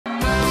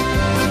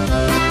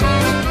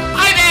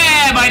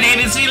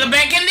Tzvi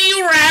Lebetkin,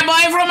 the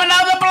rabbi from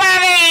another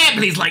planet.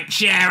 Please like,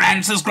 share,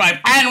 and subscribe,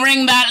 and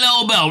ring that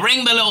little bell.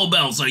 Ring the little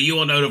bell so you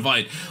are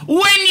notified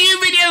when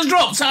new videos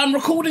drop. So I'm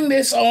recording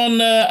this on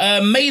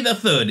May the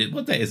 3rd.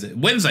 What day is it?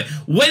 Wednesday.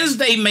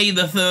 Wednesday, May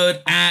the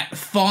 3rd at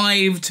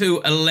 5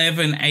 to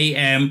 11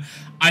 a.m.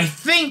 I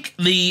think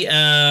the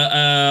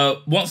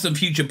Once and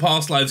Future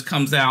Past Lives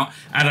comes out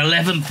at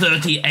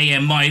 11:30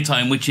 a.m. my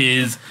time, which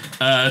is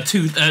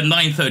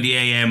 9:30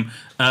 a.m.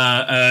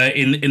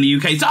 In the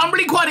UK. So I'm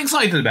really quite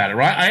excited about it,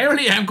 right? I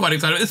really am quite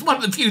excited. It's one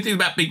of the few things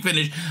about Big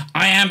Finish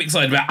I am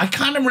excited about. I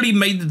kind of really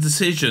made the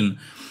decision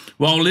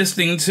while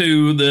listening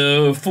to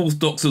the Fourth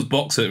Doctor's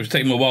box set, which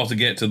took me a while to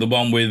get to, the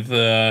one with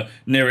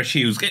Neresh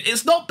Hughes.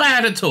 It's not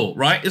bad at all,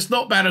 right? It's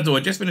not bad at all. I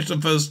just finished the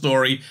first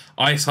story,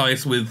 Ice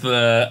Heist, with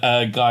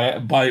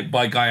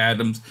by Guy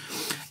Adams.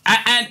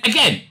 And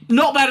again,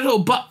 not bad at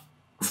all, but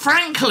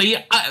frankly,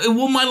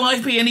 will my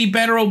life be any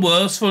better or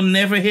worse for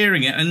never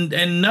hearing it?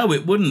 And no,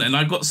 it wouldn't. And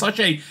I've got such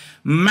a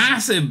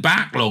massive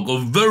backlog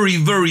of very,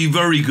 very,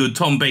 very good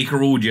Tom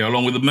Baker audio,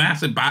 along with a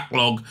massive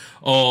backlog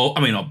of,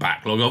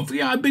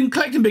 I've been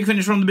collecting Big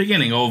Finish from the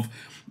beginning of,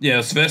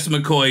 Sylvester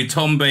McCoy,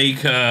 Tom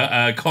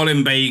Baker,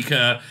 Colin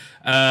Baker,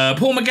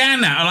 Paul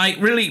McGann now. And like,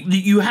 really,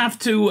 you have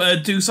to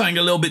do something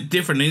a little bit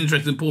different and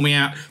interesting, pull me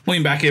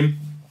back in.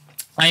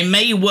 I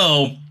may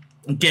well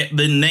get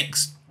the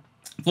next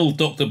Full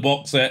Doctor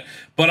box set,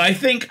 but I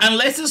think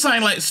unless it's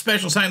something like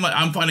special, something like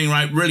I'm finding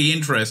really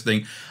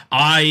interesting,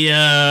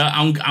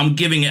 I'm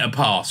giving it a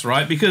pass,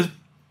 right? Because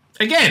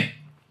again,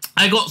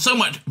 I got so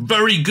much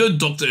very good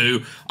Doctor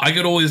Who I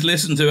could always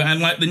listen to, and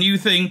like the new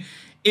thing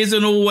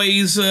isn't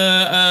always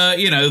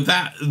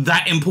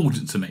that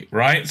important to me,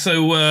 right?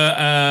 So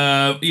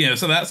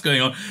so that's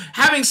going on.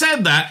 Having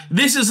said that,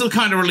 this is the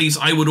kind of release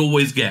I would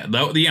always get,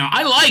 though.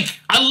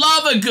 I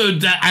love a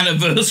good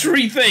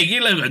anniversary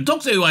thing.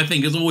 Doctor Who, I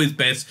think, is always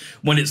best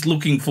when it's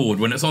looking forward,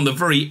 when it's on the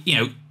very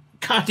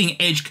cutting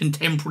edge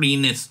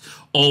contemporariness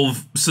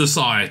of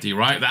society,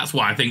 right? That's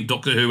why I think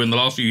Doctor Who in the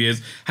last few years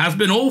has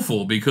been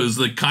awful, because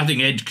the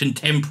cutting edge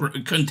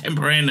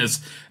contemporaneous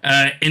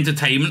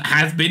entertainment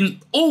has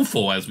been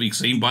awful, as we've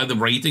seen by the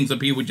ratings of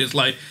people just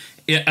like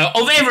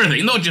of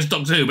everything, not just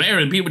Doctor Who, but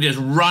everything. People just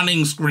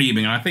running,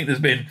 screaming. And I think there's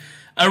been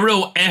a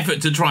real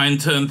effort to try and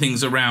turn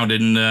things around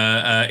in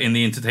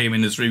the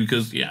entertainment industry,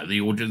 because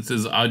the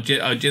audiences are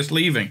just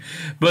leaving.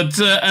 But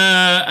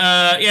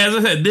as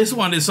I said, this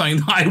one is something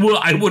that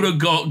I would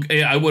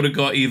have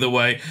got either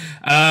way.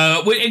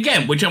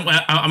 Which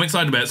I'm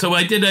excited about. So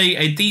I did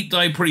a deep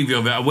dive preview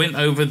of it. I went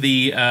over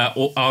the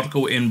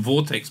article in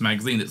Vortex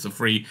magazine. It's a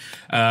free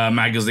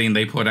magazine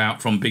they put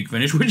out from Big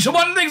Finish, which is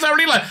one of the things I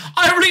really like.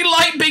 I really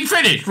like Big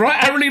Finish,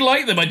 right? I really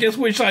like them. I just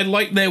wish I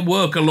liked their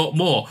work a lot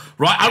more,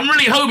 right? I'm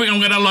really hoping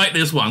I'm going to like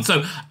this one.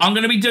 So I'm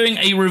going to be doing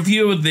a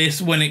review of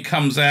this when it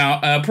comes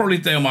out, probably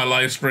today on my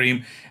live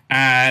stream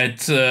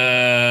at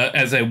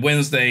as a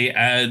Wednesday.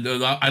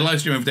 I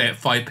live stream every day at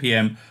 5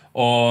 p.m.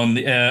 on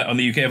the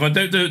UK. If I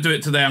don't do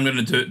it today, I'm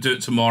going to do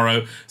it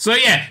tomorrow. So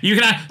yeah, you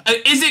can.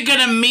 Is it going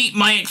to meet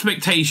my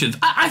expectations?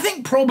 I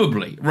think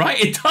probably, right?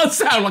 It does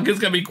sound like it's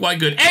going to be quite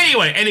good.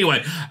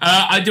 Anyway,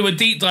 I do a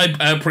deep dive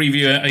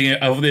preview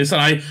of this,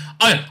 and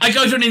I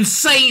go to an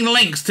insane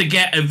lengths to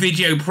get a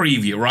video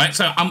preview, right?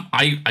 So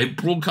I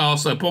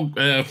broadcast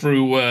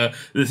through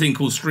the thing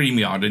called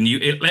StreamYard, and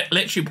it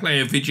lets you play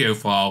a video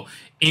file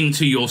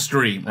into your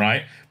stream,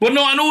 right? But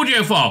not an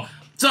audio file.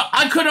 So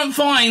I couldn't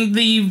find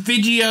the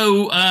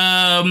video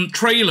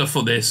trailer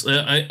for this,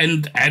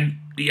 and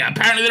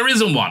apparently there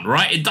isn't one,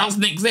 right? It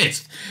doesn't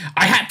exist.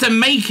 I had to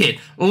make it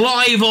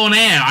live on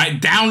air. I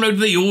downloaded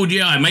the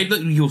audio. I made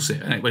you'll see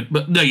it anyway,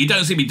 but no, you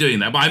don't see me doing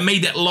that. But I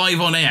made it live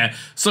on air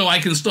so I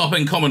can stop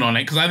and comment on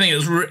it, because I think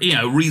it's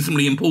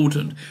reasonably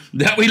important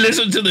that we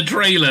listen to the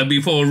trailer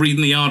before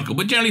reading the article.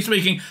 But generally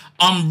speaking,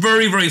 I'm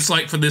very, very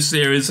psyched for this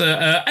series.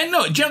 And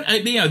no,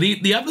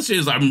 the other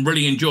series I'm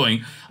really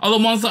enjoying are the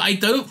ones that I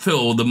don't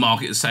feel the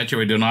market is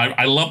saturated on.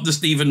 I love the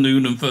Stephen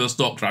Noonan First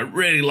Doctor. I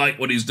really like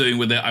what he's doing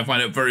with it. I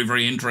find it very,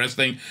 very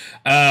interesting.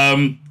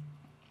 I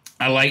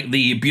like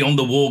the Beyond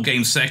the War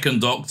Game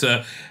Second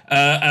Doctor.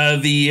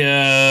 The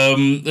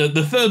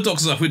Third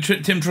Doctor stuff with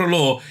Tim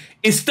Treloar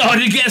is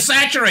starting to get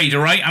saturated,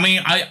 right? I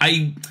mean,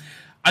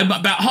 I'm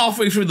about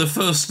halfway through the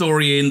first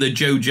story in the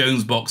Joe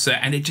Jones box set,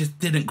 and it just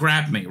didn't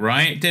grab me,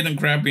 right? It didn't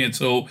grab me at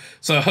all.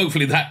 So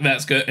hopefully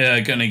that's going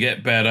to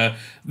get better.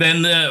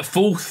 Then the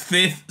 4th,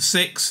 5th,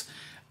 6th,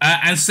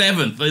 and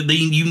 7th,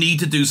 you need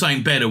to do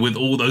something better with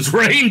all those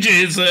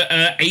ranges.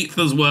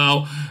 8th as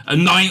well,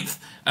 9th.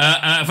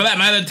 For that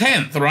matter,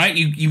 10th, right?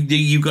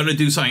 You've got to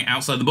do something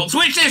outside the box,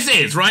 which this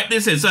is, right?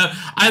 This is. So, as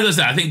I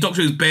said, I think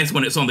Doctor Who's best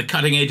when it's on the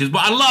cutting edges,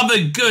 but I love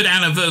a good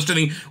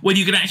anniversary thing when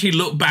you can actually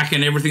look back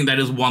and everything that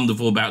is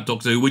wonderful about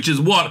Doctor Who, which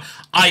is what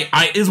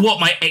what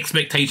my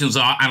expectations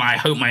are, and I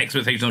hope my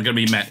expectations are going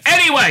to be met.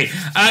 Anyway,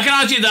 can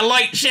I ask you to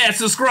like, share,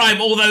 subscribe,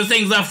 all those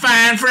things are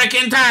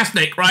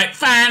fan-frickin-tastic, right?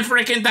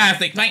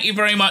 Fan-frickin-tastic. Thank you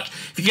very much.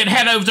 If you can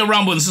head over to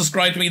Rumble and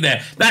subscribe to me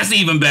there, that's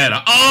even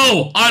better.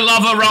 Oh, I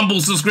love a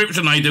Rumble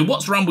subscription, I do.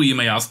 What's Rumble, you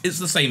may ask? It's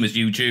the same as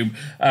YouTube,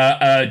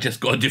 just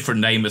got a different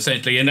name,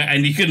 essentially.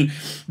 And you can,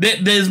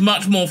 there's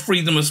much more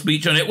freedom of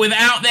speech on it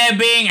without there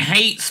being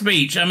hate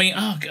speech. I mean,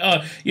 oh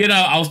God, you know,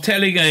 I was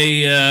telling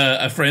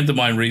a friend of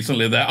mine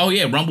recently that, oh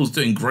yeah, Rumble's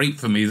doing great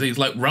for me. He's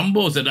like,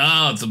 Rumble? I said,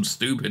 some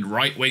stupid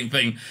right-wing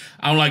thing.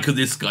 I'm like, because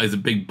this guy's a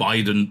big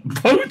Biden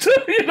voter,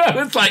 you know,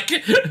 it's like,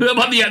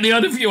 but the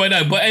other few I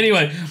know. But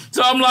anyway,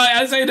 so I'm like,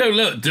 I say, no,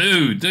 look,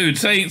 dude,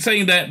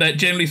 saying that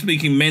generally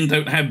speaking, men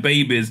don't have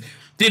babies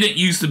didn't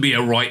used to be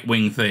a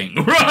right-wing thing,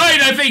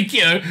 right? I think,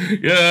 you know,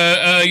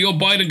 your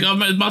Biden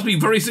government must be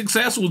very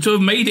successful to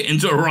have made it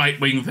into a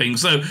right-wing thing.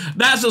 So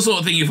that's the sort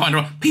of thing you find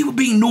around. People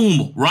being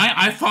normal, right?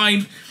 I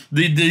find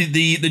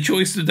the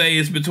choice today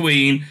is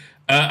between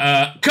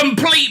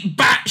complete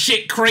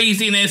batshit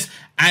craziness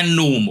and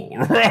normal,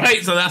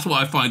 right? So that's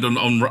what I find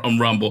on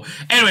Rumble.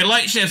 Anyway,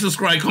 like, share,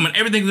 subscribe, comment,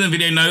 everything's in the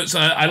video notes.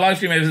 I live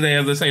stream every day,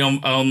 as I say,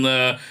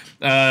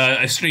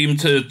 I stream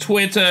to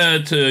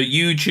Twitter, to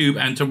YouTube,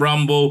 and to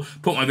Rumble.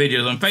 Put my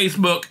videos on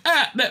Facebook.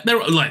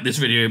 They're like this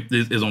video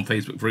is on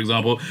Facebook, for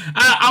example.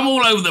 I'm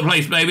all over the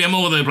place, baby. I'm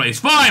all over the place.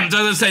 Fine.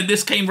 So as I said,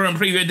 this came from a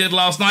preview I did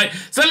last night.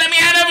 So let me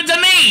hand over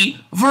to me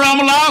from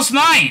last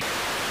night.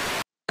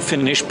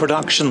 Finish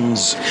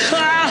productions.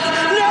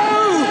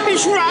 No!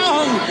 It's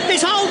wrong!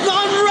 It's all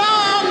gone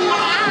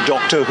wrong!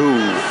 Doctor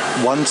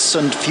Who, Once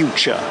and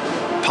Future,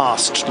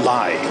 Past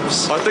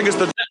Lives. I think it's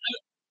the...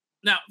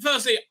 Now,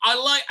 firstly, I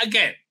like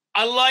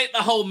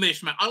the whole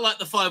mishmash. I like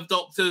the 5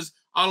 Doctors.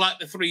 I like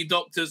the 3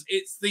 Doctors.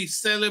 It's the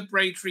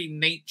celebratory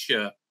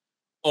nature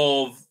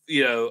of,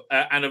 you know,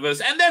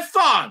 anniversary. And they're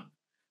fun,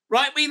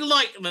 right? We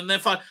like them and they're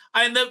fun.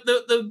 And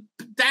the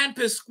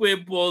dampest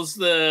squib was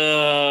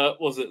the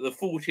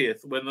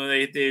 40th when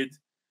they did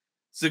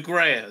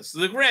Zagreus.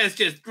 Zagreus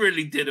just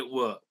really didn't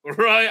work,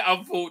 right?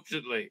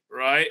 Unfortunately,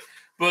 right?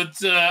 But,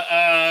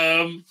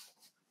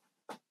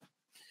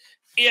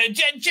 yeah,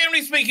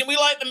 generally speaking, we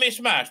like the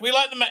mishmash. We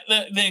like the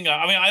thing.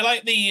 I mean, I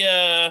like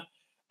the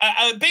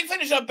Big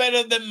Finish are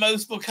better than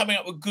most for coming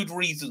up with good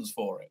reasons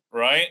for it,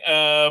 right?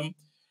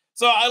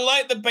 So I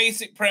like the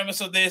basic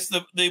premise of this.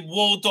 The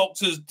War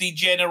Doctor's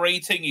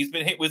degenerating. He's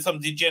been hit with some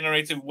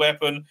degenerative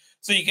weapon,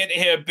 so you get to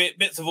hear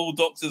bits of all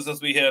Doctors as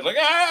we hear, like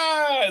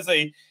as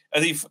he.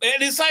 And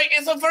it's like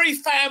it's a very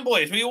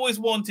fanboyish. We always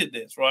wanted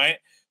this, right?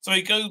 So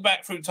he goes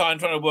back through time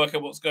trying to work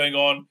out what's going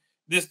on.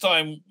 This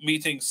time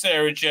meeting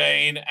Sarah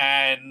Jane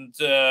and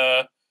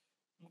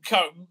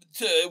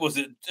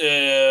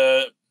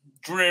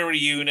Dreary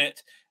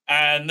Unit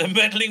and the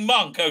Meddling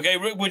Monk, okay,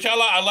 which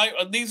I like.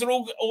 These are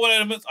all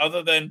elements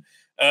other than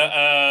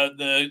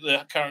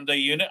the current day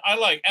unit. I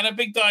like, and a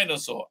big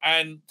dinosaur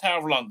and Tower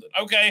of London.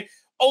 Okay,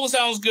 all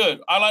sounds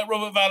good. I like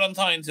Robert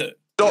Valentine too.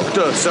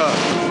 Doctor, sir.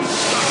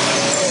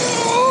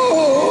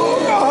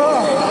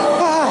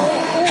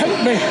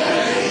 Help me!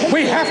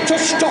 We have to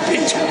stop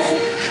it!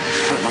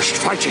 I must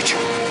fight it.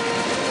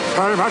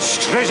 I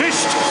must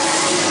resist.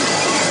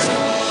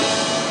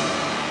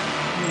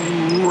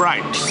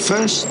 Right.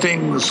 First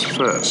things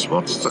first.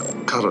 What's the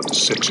current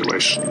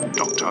situation,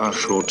 Doctor?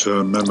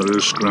 Short-term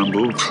memory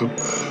scrambled.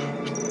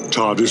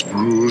 TARDIS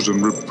bruised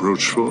and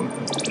reproachful.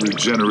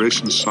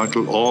 Regeneration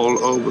cycle all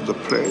over the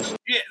place.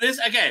 Yeah,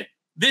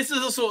 this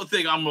is the sort of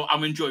thing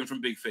I'm enjoying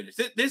from Big Finish.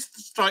 This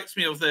strikes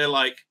me as their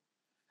like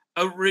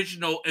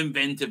original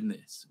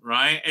inventiveness,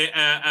 right?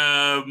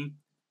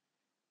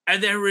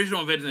 And their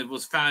original inventiveness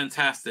was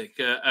fantastic.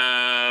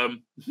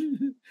 Rabbit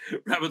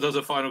does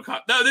a Final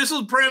Cut. No, this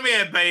was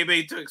Premiere,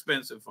 baby. Too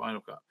expensive Final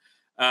Cut.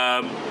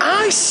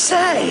 I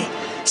say,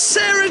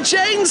 Sarah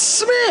Jane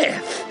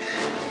Smith!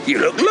 You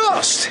look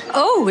lost.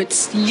 Oh,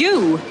 it's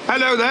you.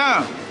 Hello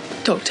there.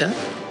 Doctor.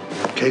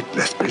 Kate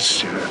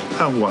Lethbridge.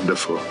 How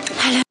wonderful.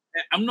 Hello.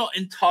 I'm not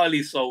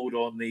entirely sold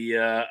on the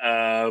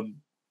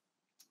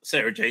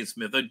Sarah Jane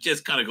Smith. I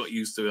just kind of got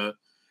used to her.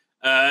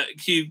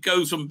 She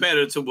goes from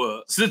better to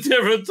worse at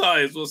different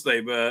times. What's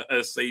her name?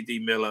 Sadie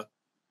Miller.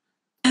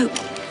 Oh,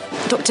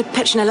 Dr.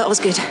 Petronella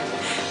Osgood,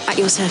 at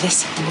your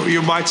service.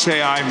 You might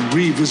say I'm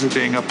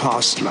revisiting a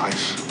past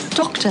life.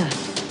 Doctor,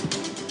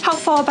 how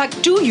far back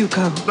do you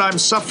go? I'm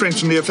suffering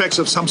from the effects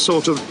of some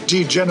sort of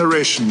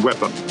degeneration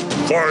weapon.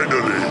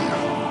 Finally,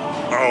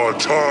 our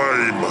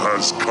time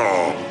has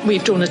come.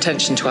 We've drawn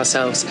attention to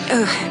ourselves.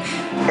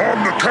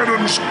 On the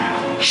cannons,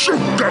 shoot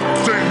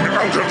that thing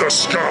out of the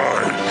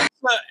sky.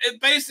 But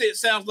it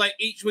sounds like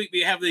each week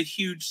we have this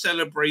huge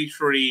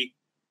celebratory,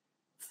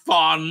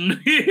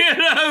 fun,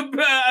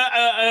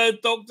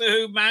 Doctor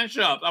Who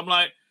mashup. I'm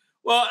like,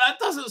 well, that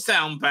doesn't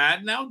sound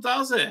bad now,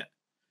 does it?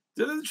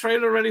 Did the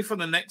trailer ready for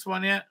the next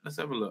one yet? Let's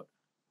have a look.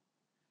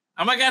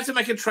 Am I going to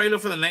make a trailer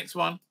for the next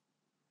one?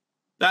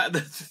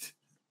 That's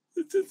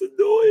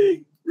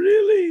annoying.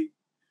 Really?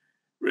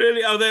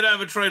 Oh, they don't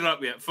have a trailer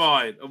up yet.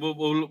 Fine.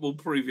 We'll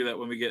preview that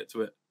when we get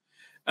to it.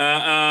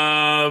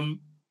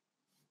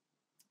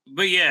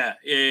 But yeah.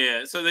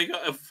 So they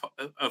got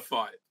a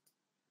fight.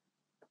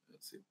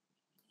 Let's see.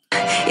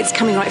 It's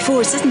coming right for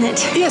us, isn't it?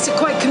 Yes, at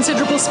quite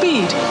considerable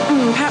speed.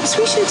 Perhaps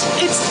we should.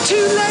 It's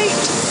too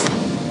late.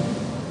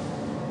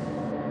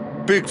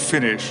 Big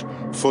Finish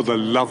for the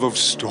love of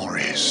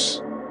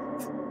stories.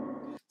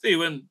 See,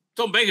 when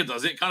Tom Baker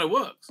does it, it kind of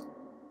works.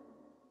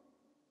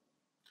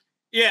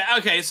 Yeah,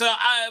 okay, so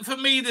for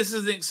me, this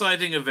is an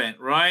exciting event,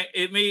 right?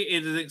 It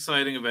is an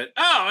exciting event.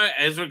 Oh,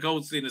 Ezra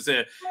Goldstein is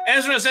here.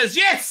 Ezra says,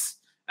 yes!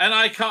 And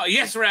I can't,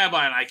 yes,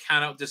 Rabbi, and I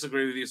cannot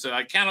disagree with you, sir.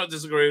 I cannot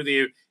disagree with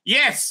you.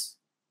 Yes,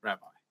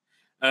 Rabbi.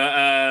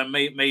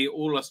 May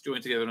all us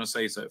join together and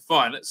say so.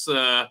 Fine, let's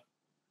get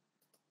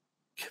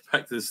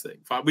back to this thing.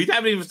 Fine, we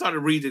haven't even started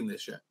reading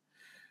this yet.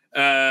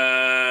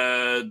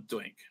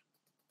 Doink.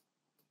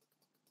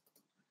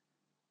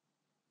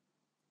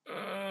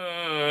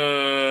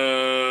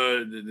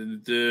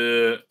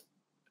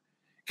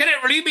 Can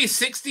it really be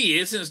 60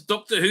 years since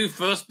Doctor Who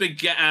first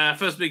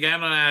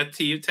began on our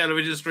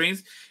television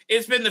screens?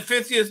 It's been the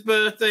 50th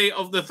birthday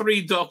of the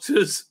 3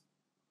 Doctors.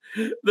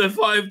 The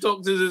 5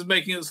 Doctors is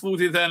making its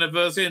 40th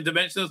anniversary, and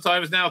Dimension of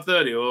Time is now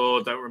 30.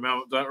 Oh, don't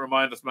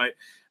remind us, mate.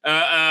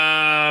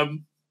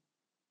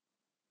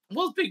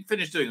 What's Big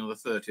Finish doing on the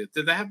 30th?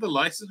 Did they have the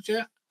license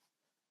yet?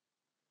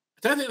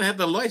 I don't think they had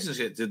the license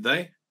yet, did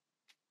they?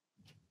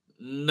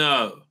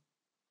 No,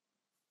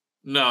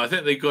 I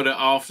think they got it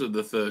after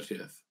the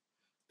 30th.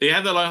 They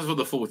had the license for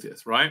the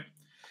 40th, right?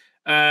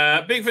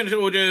 Big Finish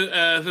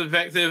audio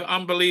perspective,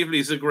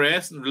 unbelievably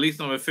digressed, and release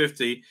number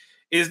 50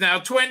 is now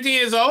 20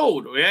 years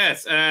old.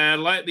 Yes,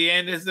 Light at the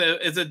End is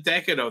a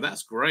decade old.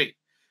 That's great.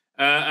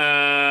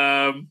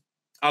 I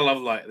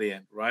love Light at the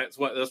End, right?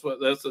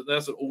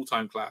 That's an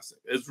all-time classic.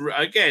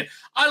 Again,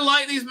 I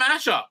like these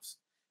mashups.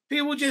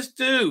 People just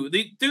do.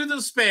 They do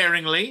them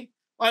sparingly.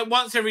 Like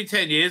once every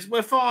 10 years,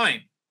 we're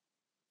fine.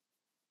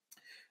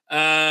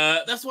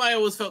 That's why I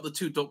always felt the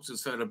 2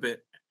 Doctors felt a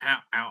bit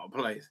out of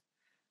place.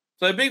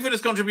 So Big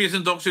Finish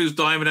contribution Doctor Who's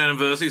Diamond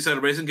Anniversary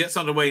celebration gets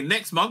underway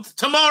next month.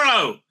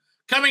 Tomorrow!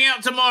 Coming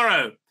out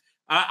tomorrow.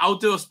 I'll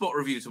do a spot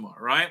review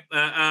tomorrow, right?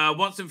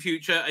 Once in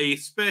future, a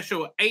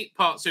special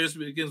 8-part series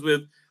begins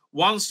with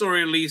 1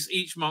 story release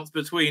each month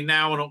between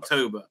now and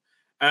October,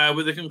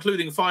 with the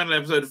concluding final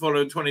episode to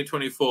follow in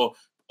 2024.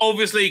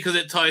 Obviously, because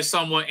it ties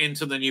somewhat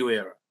into the new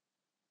era.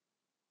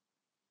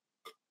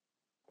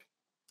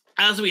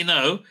 As we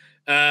know,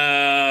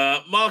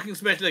 marking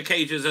special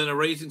occasions and a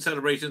racing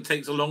celebration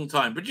takes a long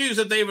time.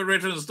 Producer David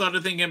Redfern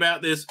started thinking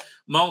about this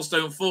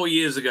milestone 4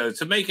 years ago.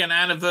 To make an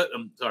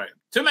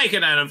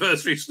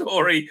anniversary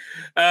story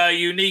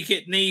unique,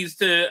 it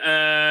needs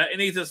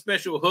a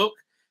special hook.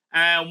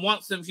 And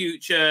once in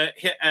future,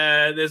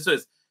 there's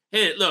this.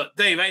 Here, look,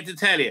 Dave, I hate to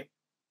tell you.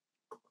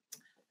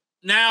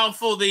 Now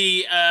for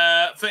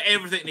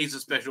everything needs a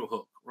special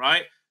hook,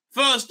 right?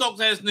 First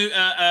Doctor has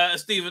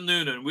Stephen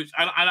Noonan, which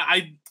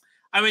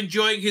I'm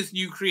enjoying his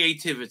new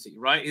creativity,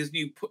 right? His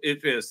new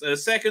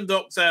Second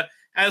Doctor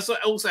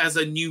also has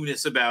a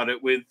newness about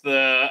it with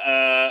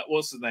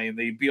what's his name?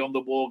 The Beyond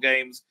the War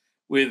games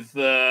with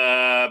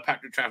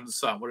Patrick Troughton's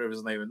son, whatever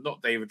his name is,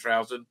 not David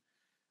Troughton,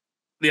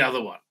 the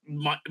other one,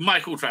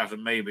 Michael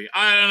Troughton, maybe.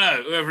 I don't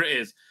know, whoever it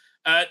is.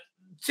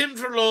 Tim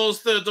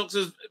Treloar's Third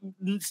Doctor's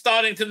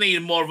starting to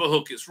need more of a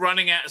hook. It's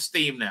running out of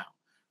steam now,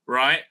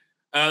 right?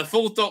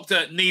 Fourth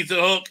Doctor needs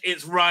a hook.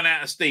 It's run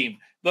out of steam.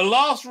 The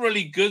last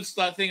really good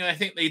thing I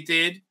think they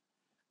did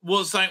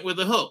was something with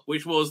a hook,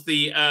 which was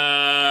the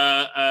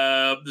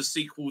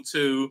sequel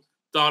to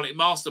Dalek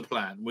Master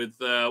Plan with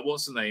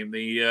what's the name?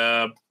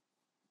 The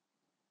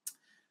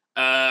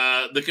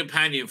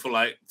companion for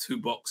like 2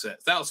 box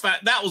sets.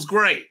 That was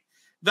great.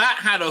 That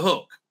had a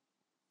hook.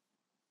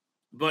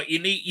 But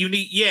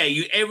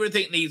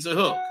everything needs a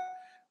hook.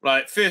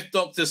 Right? 5th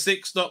Doctor,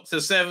 6th Doctor,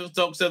 7th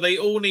Doctor, they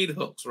all need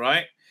hooks,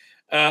 right?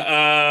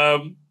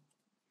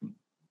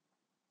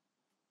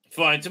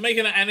 Fine. To make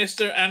an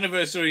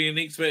anniversary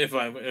unique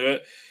specify.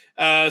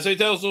 So he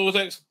tells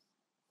Vortex,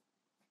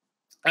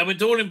 I've been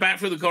trawling back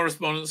through the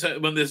correspondence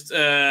when this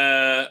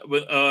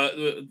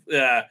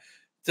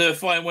to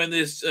find when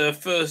this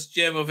first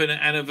gem of an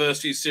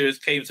anniversary series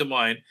came to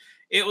mind.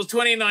 It was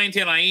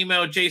 2019. I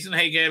emailed Jason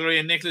Hay-Gallery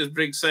and Nicholas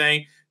Briggs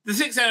saying, the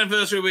 6th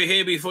anniversary, we're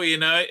here before you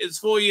know it. It's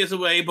 4 years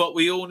away, but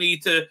we all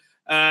need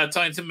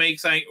time to make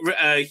something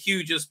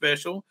huge and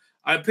special.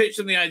 I pitched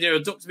them the idea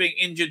of Doctor being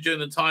injured during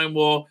the Time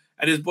War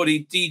and his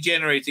body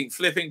degenerating,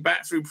 flipping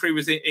back through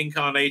previous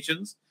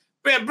incarnations.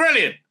 Yeah,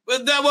 brilliant.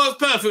 That works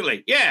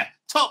perfectly. Yeah,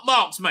 top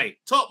marks, mate.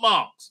 Top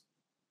marks.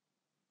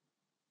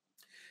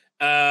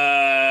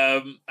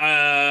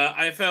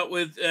 I felt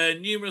with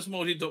numerous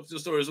multi-Doctor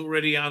stories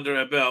already under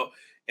our belt,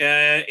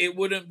 it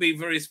wouldn't be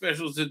very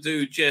special to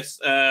do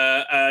just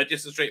a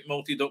straight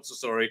multi-Doctor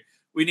story.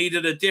 We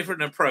needed a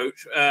different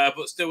approach,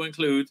 but still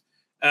include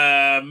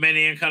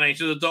many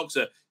incarnations of the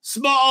Doctor.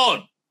 Spot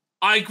on.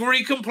 I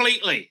agree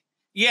completely.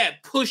 Yeah,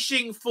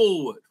 pushing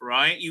forward,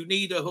 right? You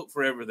need a hook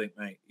for everything,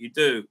 mate. You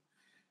do.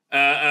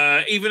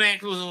 Even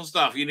Eccleston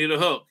stuff, you need a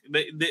hook.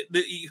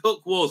 The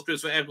hook was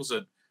Christopher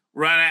Eccleston.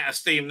 Run out of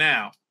steam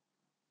now.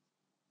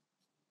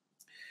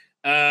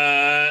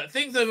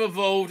 Things have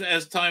evolved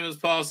as time has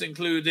passed,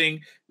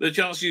 including the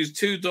chance to use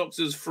 2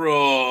 Doctors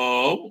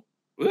from...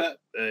 There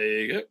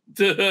you go.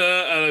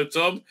 Hello,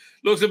 Tom.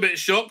 Looks a bit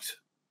shocked.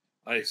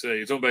 I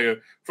see. Tom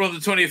Baker from the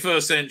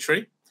 21st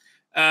century.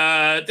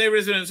 David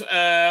Residence,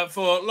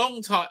 for a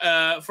long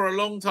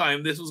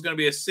time, this was going to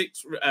be a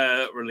 6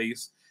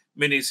 release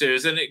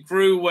miniseries, and it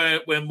grew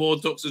when more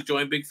Doctors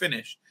joined Big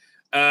Finish.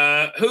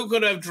 Who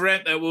could have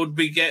dreamt that would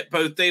get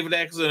both David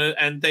Eccleston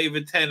and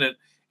David Tennant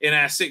in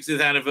our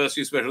 60th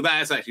anniversary special?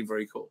 That is actually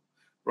very cool,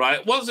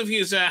 right? Once the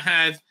Future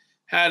had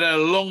a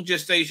long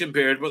gestation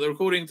period, but the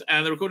recording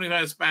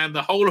time spanned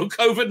the whole of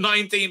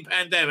COVID-19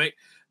 pandemic.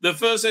 The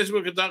first session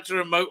was conducted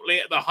remotely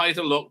at the height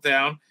of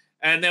lockdown,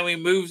 and then we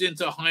moved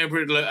into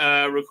hybrid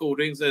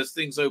recordings as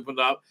things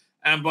opened up.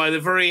 And by the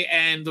very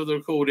end of the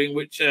recording,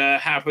 which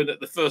happened at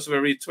the 1st of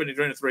February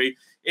 2023,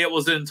 it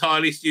was an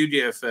entirely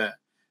studio affair.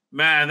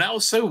 Man, that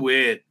was so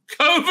weird.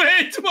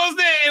 COVID,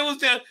 wasn't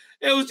it?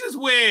 It was just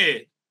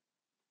weird.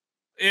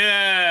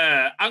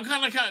 Yeah,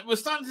 we're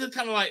starting to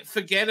kind of like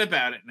forget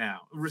about it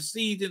now,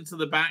 recede into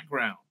the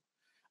background.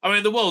 I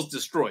mean, the world's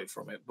destroyed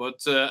from it,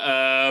 but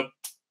that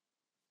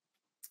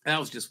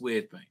was just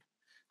weird, mate.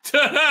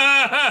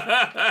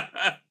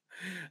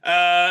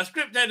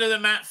 Script editor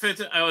Matt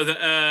Fitter.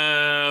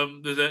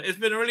 It's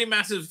been a really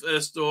massive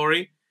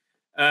story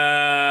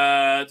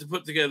to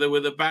put together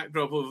with a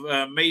backdrop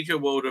of major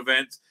world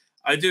events.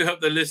 I do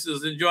hope the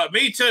listeners enjoy it.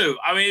 Me too.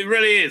 I mean, it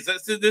really is.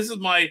 This is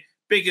my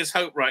biggest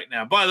hope right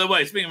now. By the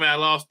way, speaking of our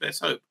last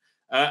best hope,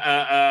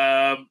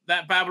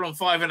 that Babylon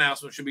 5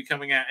 announcement should be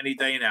coming out any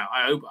day now.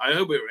 I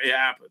hope it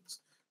happens.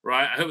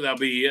 Right? I hope that'll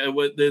be.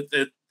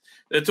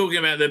 They're talking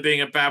about there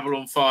being a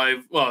Babylon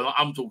 5. Well,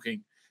 I'm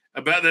talking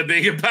about there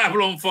being a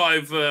Babylon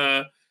 5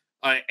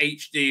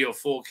 HD or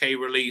 4K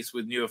release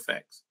with new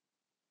effects.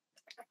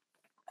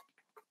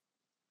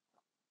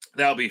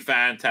 That'll be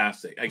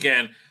fantastic.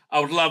 Again, I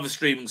would love a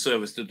streaming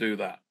service to do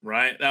that,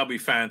 right? That'll be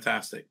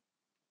fantastic.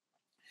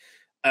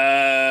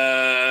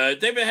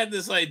 David had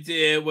this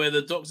idea where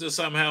the Doctor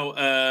somehow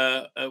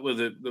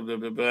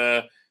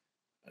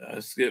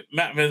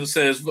Mattman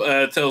says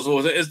tells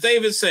Walter, as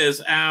David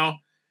says, our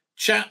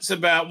chats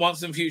about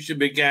Once and Future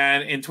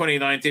began in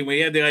 2019.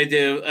 We had the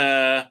idea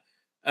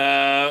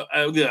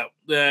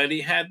that he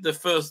had the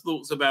first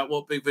thoughts about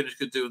what Big Finish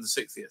could do in the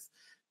 60th.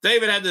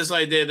 David had this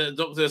idea that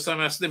the Doctor is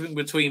somehow slipping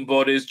between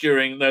bodies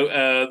during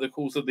the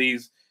course of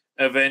these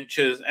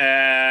adventures,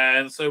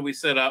 and so we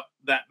set up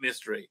that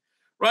mystery.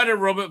 Writer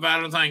Robert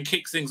Valentine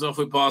kicks things off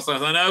with Past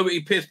Lives. I know he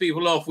pissed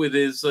people off with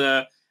his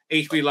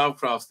H.P.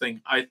 Lovecraft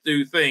thing. I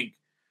do think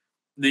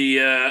the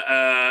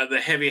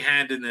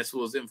heavy-handedness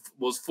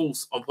was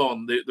false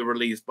upon the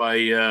release by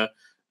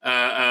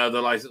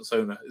the license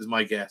owner, is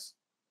my guess.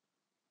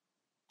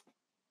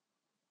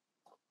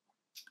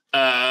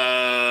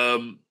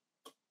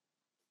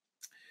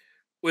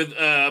 With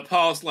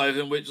Past Lives,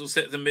 in which will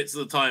set in the midst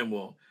of the Time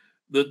War.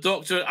 The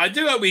Doctor, I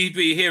do hope we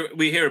hear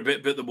a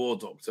bit the War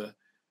Doctor.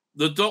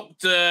 The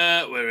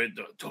Doctor, where is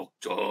the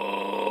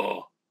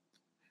Doctor?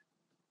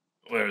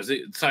 Where is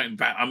it? Something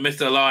back. I missed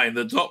a line.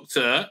 The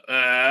Doctor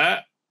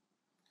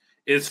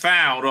is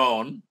found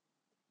on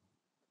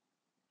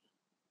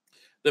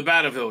the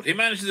battlefield. He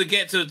manages to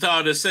get to the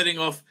TARDIS, setting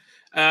off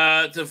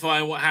to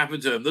find what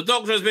happened to him. The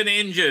Doctor has been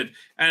injured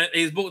and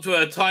he's brought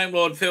to a Time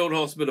Lord field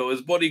hospital.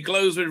 His body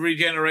glows with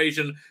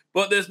regeneration,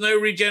 but there's no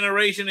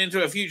regeneration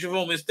into a future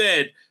form.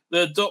 Instead,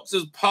 the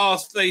Doctor's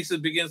past face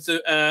begins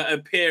to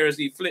appear as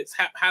he flits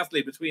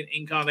haphazardly between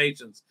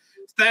incarnations.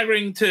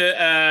 Staggering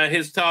to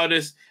his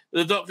TARDIS,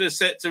 the Doctor is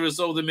set to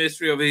resolve the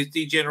mystery of his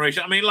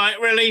degeneration. I mean, like,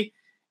 really?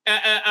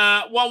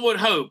 One would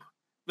hope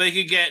they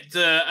could get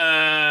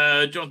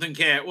Jonathan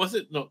Carey. What's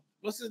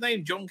his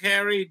name? John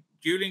Carey?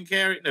 Julian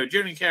Carey? No,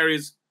 Julian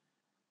Carey's...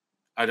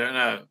 I don't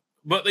know.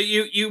 But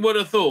you would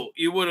have thought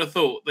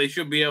they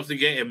should be able to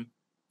get him,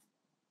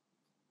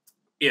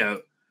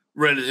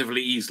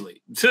 relatively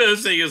easily,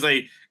 seeing as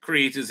they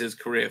created his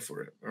career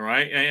for it. All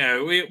right,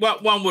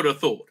 one would have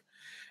thought.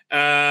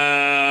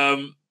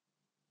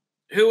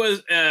 Who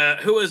has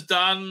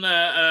done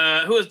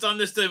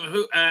this to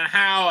him?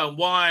 How and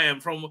why?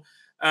 And from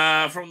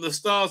the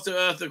stars to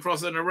Earth,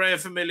 across an array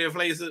of familiar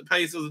places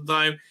of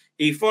time,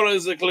 he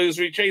follows the clues,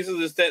 retraces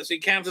his steps, he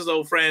encounters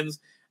old friends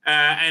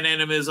and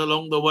enemies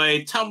along the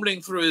way,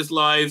 tumbling through his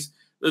lives.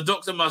 The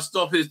Doctor must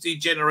stop his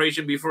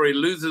degeneration before he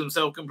loses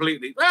himself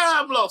completely.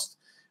 I'm lost.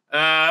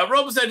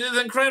 Rob said it is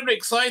incredibly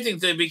exciting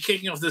to be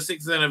kicking off the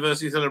 6th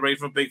anniversary celebration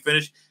from Big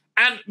Finish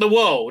and the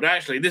world.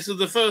 Actually, this is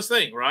the first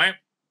thing, right?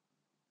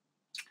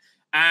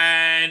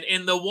 And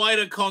in the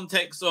wider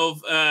context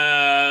of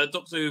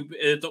Doctor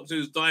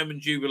Who's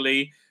Diamond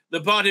Jubilee, the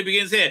party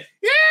begins here.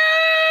 Yeah!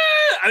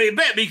 I mean, it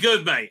better be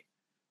good, mate.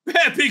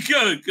 Better be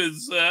good,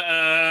 because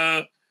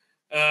I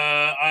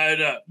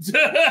don't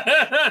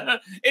know.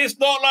 It's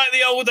not like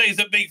the old days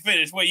at Big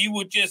Finish where you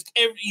would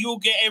you'll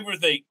get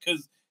everything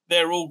because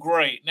they're all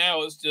great.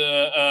 Now it's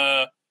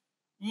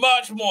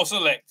much more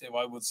selective,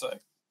 I would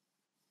say.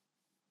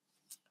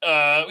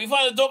 We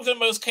find the Doctor in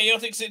the most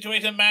chaotic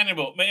situation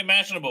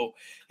imaginable.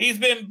 He's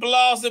been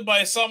blasted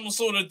by some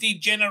sort of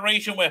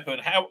degeneration weapon.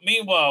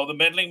 Meanwhile, the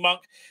meddling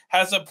monk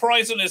has a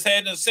price on his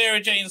head, and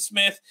Sarah Jane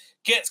Smith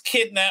gets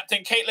kidnapped,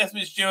 and Kate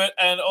Lethbridge Stewart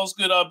and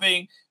Osgood are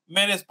being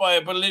menaced by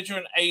a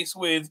belligerent ace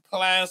with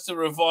plans to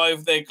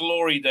revive their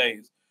glory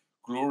days.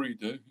 Glory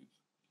days.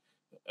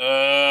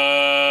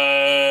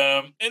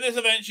 In this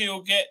adventure,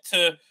 you'll get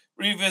to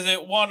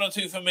revisit one or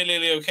two familiar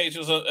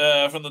locations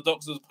from the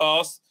Doctor's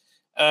past.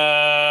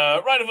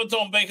 Writer for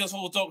Tom Baker's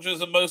Fourth Doctor is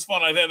the most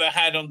fun I've ever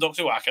had on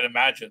Doctor Who, I can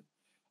imagine.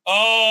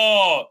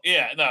 Oh,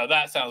 yeah, no,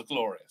 that sounds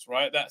glorious,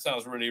 right? That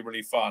sounds really,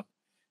 really fun.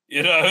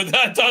 You know,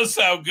 that does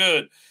sound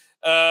good.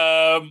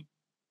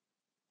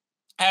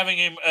 Having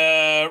him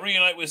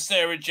reunite with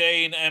Sarah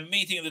Jane and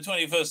meeting the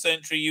 21st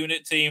Century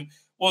Unit team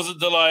was a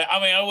delight. I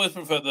mean, I always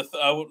prefer the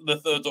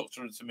Third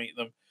Doctor to meet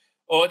them.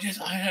 Or just,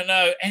 I don't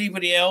know,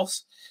 anybody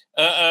else.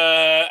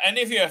 And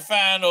if you're a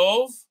fan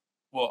of...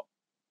 What?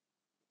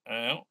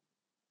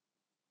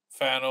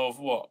 Fan of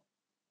what?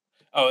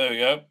 Oh, there we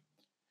go.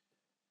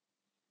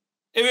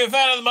 If you're a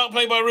fan of the monk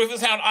played by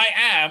Rufus Hound, I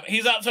am.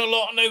 He's up to a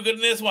lot of no good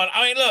in this one.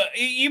 I mean, look,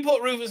 you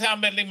put Rufus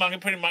Hound meddling monk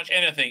in pretty much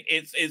anything.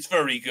 It's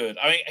very good.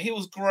 I mean, he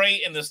was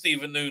great in the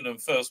Stephen Noonan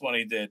first one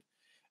he did.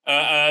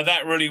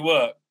 That really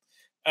worked.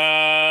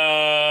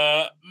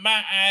 Matt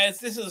adds,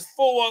 this is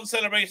 4-1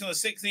 celebration of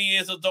 60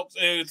 years of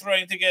Doctor Who,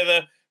 throwing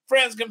together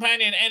friends,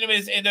 companion,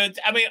 enemies.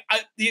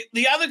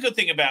 The other good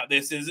thing about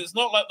this is it's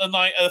not like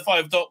the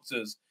Five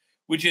Doctors,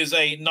 which is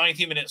a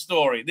 90-minute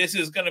story. This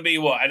is going to be,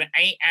 what, an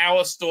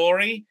 8-hour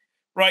story?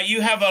 Right,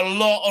 you have a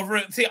lot of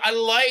room. See, I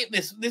like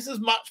this. This is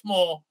much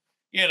more,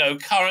 you know,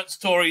 current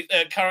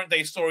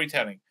day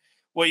storytelling,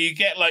 where you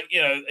get like,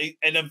 you know,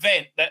 an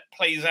event that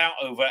plays out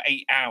over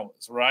 8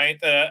 hours. Right,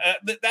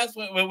 that's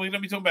what we're going to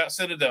be talking about.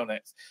 Citadel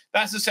next.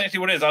 That's essentially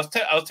what it is. I was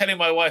telling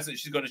my wife that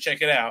she's got to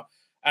check it out,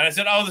 and I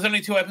said, "Oh, there's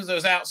only 2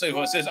 episodes out so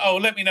far." It says, "Oh,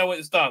 let me know when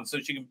it's done so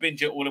she can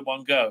binge it all in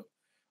one go."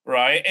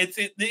 Right?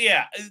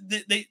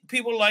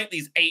 People like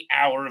these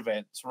 8-hour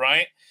events,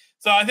 right?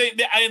 So I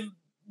think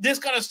this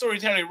kind of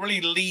storytelling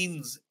really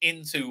leans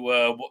into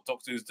what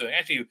Doctor Who's doing.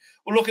 Actually,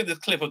 we'll look at this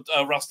clip of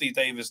Rusty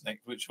Davis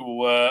next, which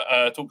will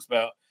talks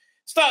about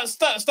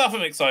stuff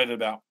I'm excited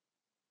about.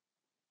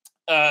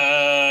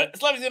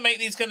 It's lovely to make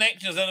these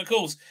connections, and of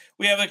course,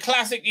 we have a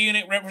classic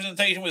unit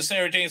representation with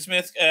Sarah Jane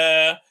Smith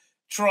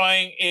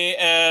tying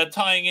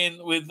in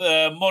with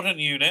modern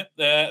unit.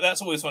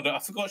 That's always fun. I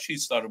forgot she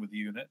started with the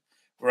unit,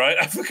 right?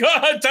 I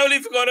totally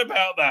forgot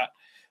about that.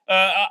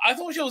 I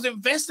thought she was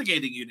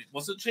investigating unit,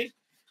 wasn't she?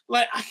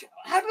 Like,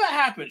 how did that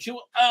happen? She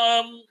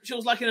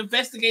was like an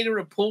investigative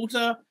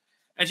reporter,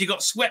 and she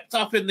got swept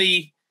up in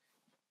the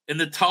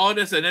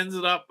TARDIS and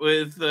ended up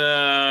with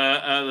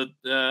the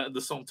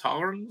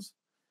Sontarans.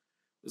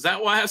 Is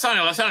that why?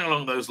 Something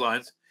along those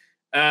lines.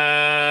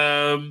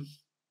 We're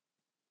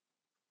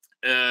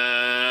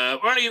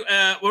only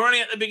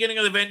at the beginning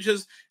of the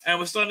adventures, and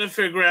we're starting to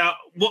figure out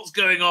what's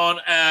going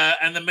on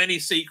and the many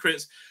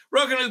secrets.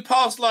 Rogan with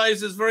Past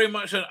Lives is very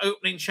much an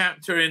opening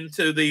chapter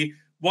into the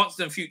Once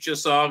and Future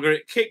saga.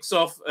 It kicks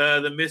off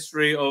the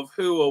mystery of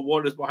who or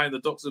what is behind the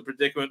Doctor's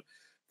predicament.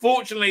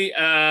 Fortunately,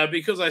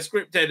 because I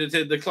script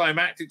edited the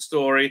climactic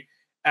story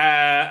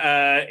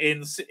in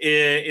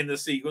the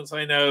sequence,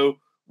 I know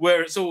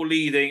where it's all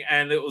leading,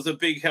 and it was a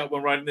big help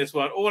when writing this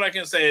one. All I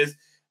can say is,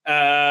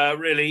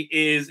 really,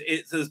 is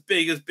it's as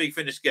big as Big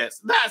Finish gets.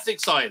 That's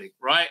exciting,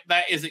 right?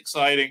 That is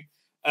exciting.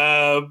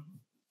 So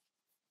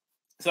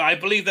I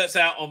believe that's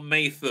out on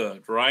May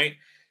 3rd, right?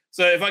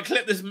 So if I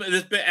clip this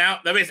bit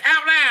out, that means it's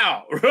out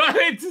now,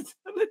 right?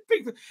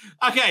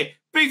 Okay,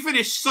 Big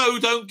Finish. So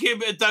don't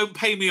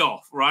pay me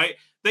off, right?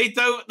 I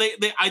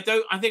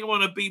think I'm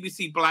on a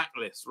BBC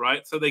blacklist,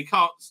 right? So they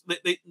can't.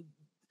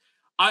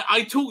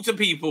 I talk to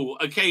people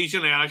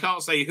occasionally, and I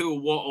can't say who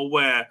or what or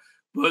where,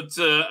 but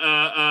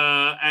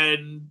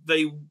and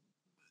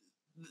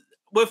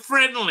we're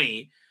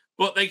friendly,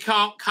 but they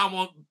can't come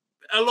on.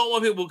 A lot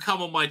more people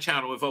come on my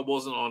channel if I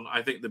wasn't on,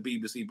 I think, the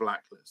BBC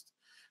blacklist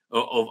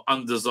of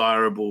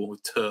undesirable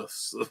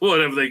turfs,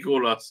 whatever they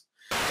call us.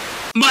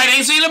 My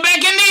name's Tzvi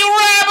Lebetkin, the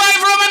rabbi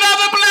from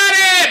another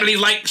planet! Please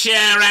like,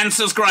 share, and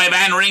subscribe,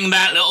 and ring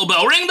that little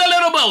bell. Ring the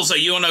little bell so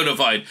you're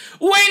notified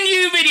when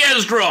new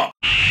videos drop.